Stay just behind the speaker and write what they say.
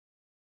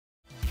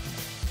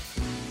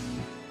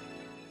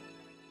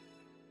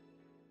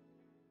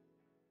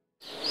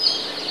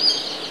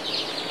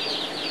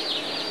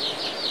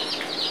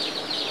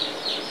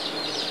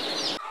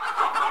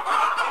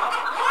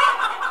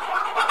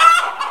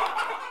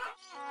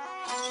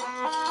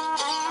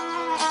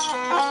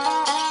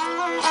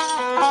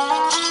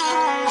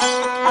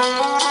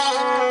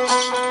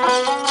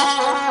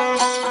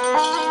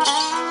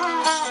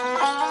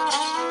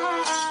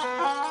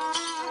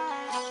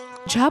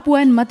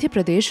Jhabua in Madhya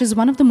Pradesh is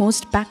one of the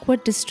most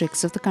backward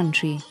districts of the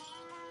country.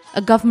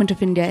 A Government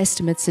of India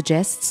estimate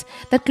suggests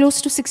that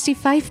close to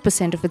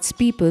 65% of its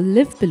people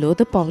live below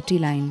the poverty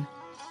line.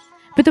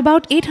 With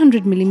about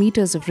 800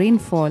 millimeters of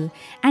rainfall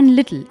and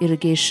little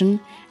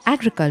irrigation,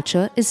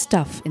 agriculture is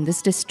tough in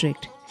this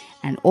district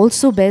and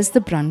also bears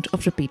the brunt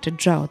of repeated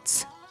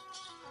droughts.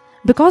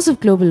 Because of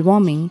global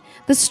warming,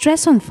 the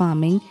stress on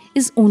farming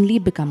is only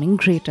becoming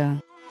greater.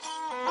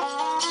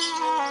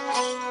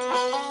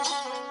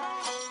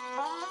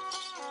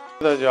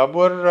 The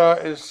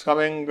Jhabua is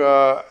coming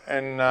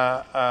in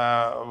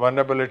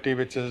vulnerability,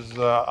 which is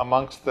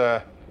amongst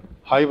the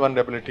high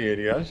vulnerability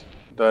areas.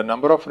 The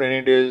number of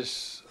rainy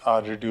days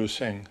are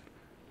reducing,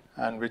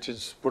 and which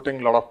is putting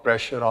a lot of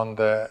pressure on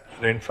the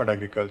rain-fed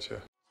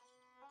agriculture.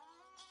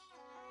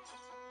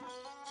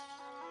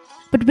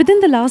 But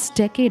within the last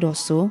decade or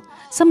so,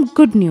 some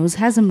good news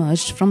has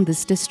emerged from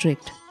this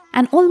district.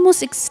 An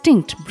almost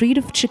extinct breed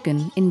of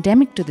chicken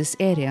endemic to this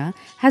area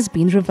has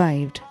been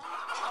revived.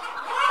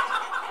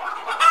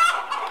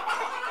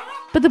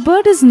 But the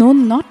bird is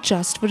known not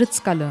just for its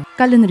color.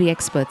 Culinary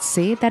experts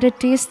say that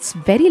it tastes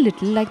very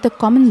little like the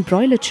common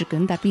broiler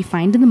chicken that we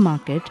find in the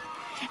market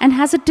and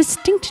has a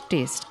distinct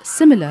taste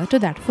similar to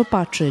that of a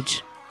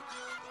partridge.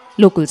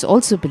 Locals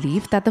also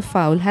believe that the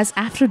fowl has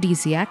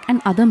aphrodisiac and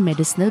other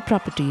medicinal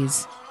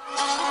properties.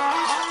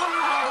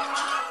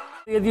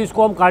 यदि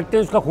इसको हम काटते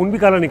हैं उसका खून भी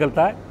काला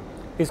निकलता है,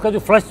 इसका जो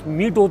फ्रेश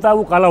मीट होता है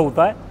वो काला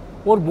होता है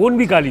और बोन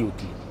भी काली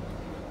होती है,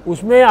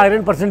 उसमें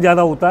आयरन परसेंट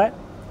ज़्यादा होता है,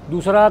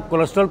 दूसरा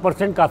कोलेस्ट्रॉल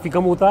परसेंट काफ़ी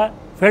कम होता है,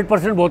 फैट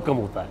परसेंट बहुत कम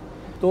होता है,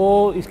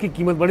 तो इसकी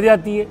कीमत बढ़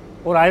जाती है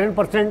और आयरन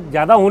परसेंट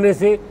ज़्यादा होने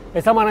से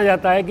ऐसा माना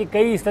जाता है कि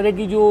कई इस तरह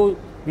की जो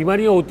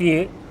बीमारियाँ होती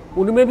हैं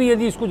उनमें भी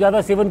यदि इसको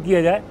ज़्यादा सेवन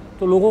किया जाए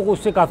तो लोगों को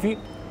उससे काफ़ी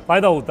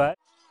फ़ायदा होता है.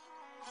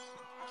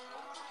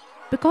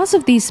 Because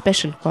of these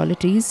special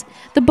qualities,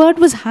 the bird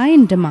was high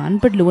in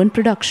demand but low in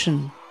production,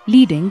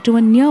 leading to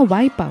a near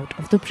wipeout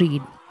of the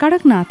breed.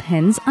 Kadaknath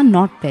hens are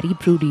not very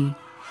broody,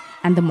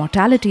 and the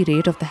mortality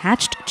rate of the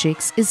hatched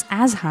chicks is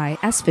as high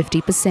as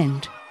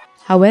 50%.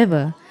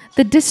 However,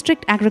 the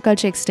District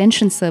Agriculture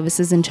Extension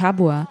Services in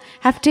Jhabua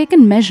have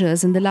taken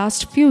measures in the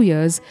last few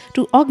years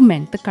to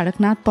augment the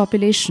Kadaknath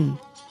population,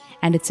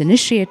 and its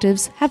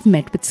initiatives have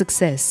met with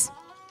success.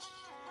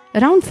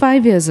 Around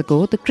 5 years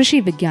ago, the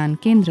Krishi Vigyan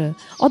Kendra,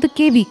 or the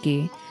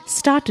KVK,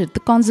 started the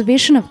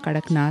conservation of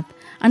Kadaknath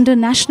under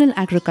National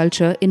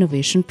Agriculture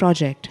Innovation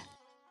Project.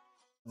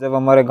 जब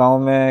हमारे गांव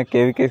में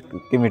KVK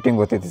की meeting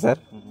होती थी sir,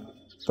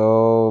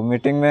 तो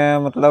meeting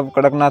में मतलब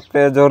कड़कनाथ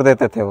पे जोर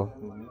देते थे वो,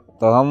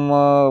 तो हम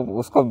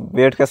उसको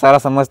बैठ के सारा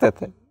समझते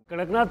थे.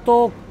 कड़कनाथ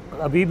तो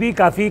अभी भी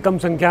काफ़ी कम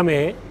संख्या में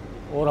है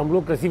और हम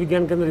लोग कृषि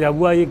विज्ञान केंद्र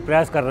झाबुआ एक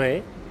प्रयास कर रहे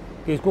हैं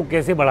कि इसको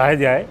कैसे बढ़ाया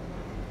जाए,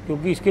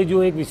 क्योंकि इसके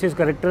जो एक विशेष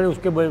कैरेक्टर है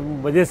उसके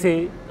वजह से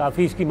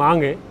काफ़ी इसकी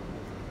मांग है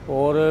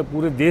और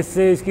पूरे देश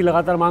से इसकी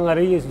लगातार मांग आ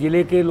रही है. इस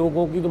ज़िले के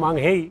लोगों की तो मांग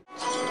है ही.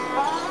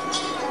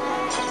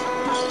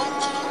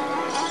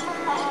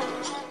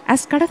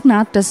 As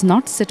Kadaknath does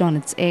not sit on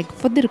its egg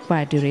for the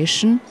required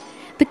duration,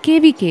 the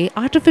KVK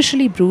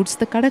artificially broods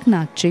the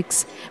Kadaknath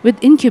chicks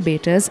with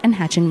incubators and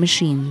hatching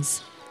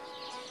machines.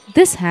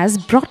 This has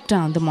brought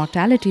down the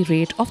mortality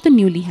rate of the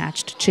newly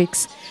hatched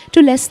chicks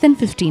to less than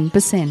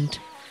 15%.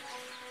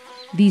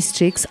 These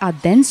chicks are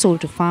then sold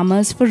to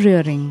farmers for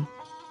rearing.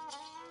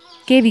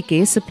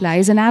 KVK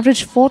supplies an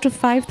average 4,000 to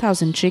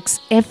 5,000 chicks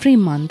every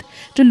month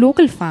to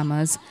local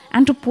farmers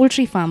and to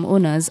poultry farm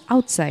owners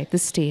outside the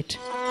state.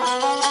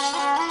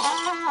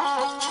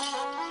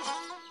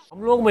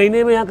 हम लोग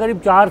महीने में यहाँ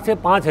करीब 4 से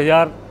 5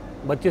 हज़ार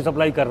बच्चे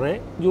supply कर रहे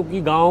हैं, जो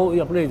कि गांव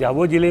अपने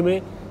झाबुआ ज़िले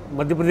में,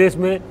 मध्य प्रदेश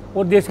में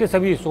और देश के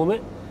सभी हिस्सों में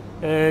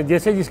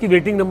जैसे जिसकी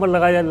वेटिंग नंबर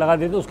लगा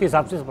देते उसके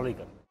हिसाब से सप्लाई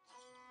करते हैं.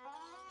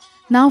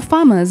 Now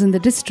farmers in the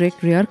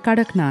district rear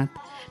Kadaknath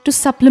to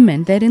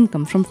supplement their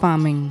income from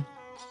farming.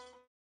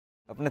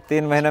 अपने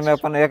 3 महीने में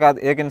अपन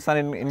एक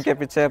इंसान इनके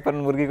पीछे अपन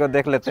मुर्गी को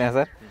देख लेते हैं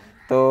सर,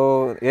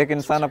 तो एक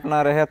इंसान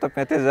अपना रहे तो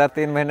 35,000.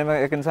 3 महीने में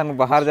एक इंसान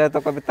बाहर जाए तो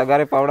कभी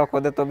तगारे पावड़ा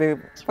खोदे तो भी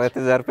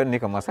 35,000 रुपये नहीं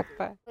कमा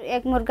सकता है.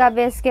 एक मुर्गा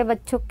बेच के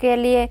बच्चों के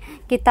लिए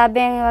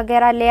किताबें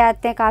वगैरह ले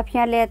आते हैं,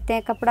 काफियाँ ले आते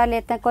हैं, कपड़ा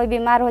लेते हैं. कोई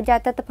बीमार हो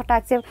जाता है तो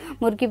फटाक से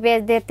मुर्गी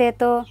बेच देते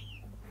तो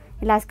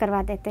इलाज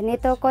करवा देते. नहीं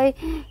तो कोई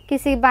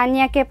किसी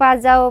बानिया के पास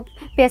जाओ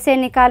पैसे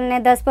निकालने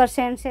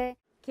 10% से.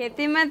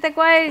 खेती में तो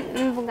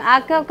कोई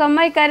आखिर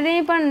कमाई कर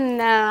रही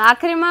पर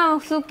आखिरी में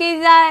सूखी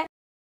जाए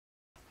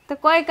तो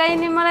कोई कहीं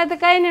नहीं मरे तो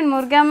कहीं नहीं.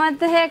 मुर्गा में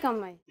तो है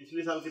कमाई.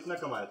 पिछले साल कितना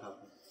कमाया था?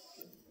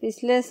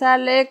 पिछले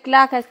साल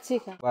 1,80,000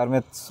 का. बार में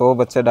 100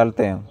 बच्चे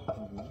डालते हैं,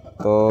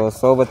 तो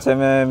 100 बच्चे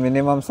में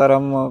मिनिमम सर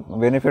हम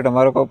बेनिफिट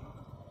हमारे को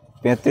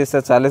 35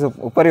 से 40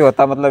 ऊपर ही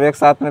होता. मतलब एक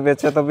साथ में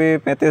बेचे तो भी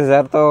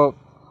 35,000 तो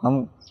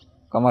हम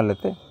कमा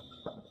लेते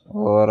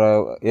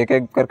और एक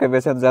एक करके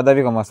बेचे तो ज़्यादा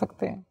भी कमा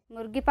सकते हैं.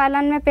 मुर्गी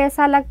पालन में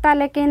पैसा लगता,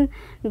 लेकिन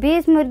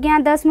 20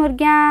 मुर्गियाँ 10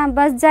 मुर्गियाँ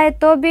बच जाए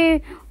तो भी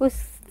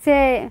उससे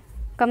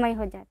कमाई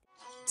हो जाती.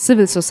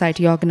 Civil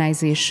society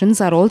organizations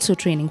are also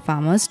training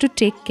farmers to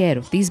take care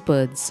of these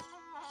birds.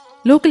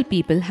 Local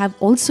people have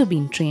also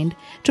been trained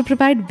to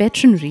provide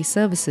veterinary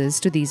services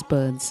to these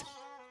birds.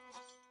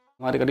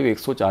 हमारे करीब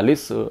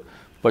 140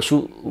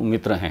 पशु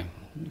मित्र हैं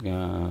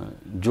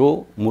जो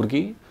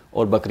मुर्गी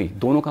और बकरी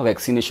दोनों का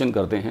वैक्सीनेशन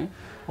करते हैं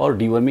और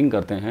डीवर्मिंग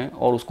करते हैं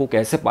और उसको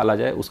कैसे पाला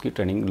जाए उसकी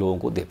ट्रेनिंग लोगों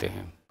को देते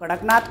हैं।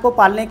 कड़कनाथ को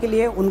पालने के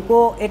लिए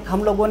उनको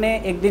हम लोगों ने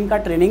एक दिन का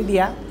ट्रेनिंग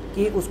दिया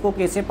कि उसको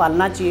कैसे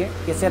पालना चाहिए,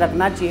 कैसे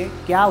रखना चाहिए,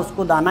 क्या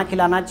उसको दाना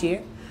खिलाना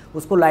चाहिए,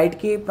 उसको लाइट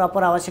की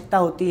प्रॉपर आवश्यकता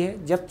होती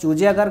है। जब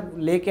चूजे अगर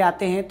लेके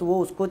आते हैं तो वो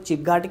उसको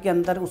चिकगाट के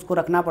अंदर उसको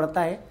रखना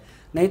पड़ता है,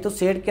 नहीं तो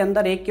शेड के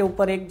अंदर एक के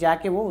ऊपर एक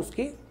जाके वो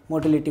उसकी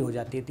मोटिलिटी हो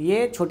जाती है। तो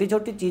ये छोटी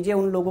छोटी चीज़ें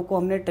उन लोगों को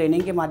हमने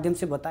ट्रेनिंग के माध्यम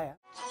से बताया।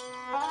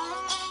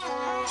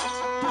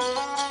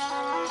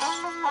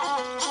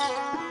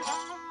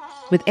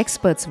 With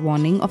experts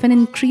warning of an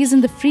increase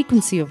in the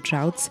frequency of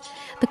droughts,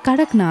 the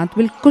Kadaknath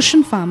will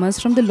cushion farmers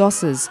from the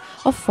losses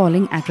of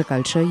falling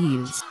agriculture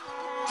yields.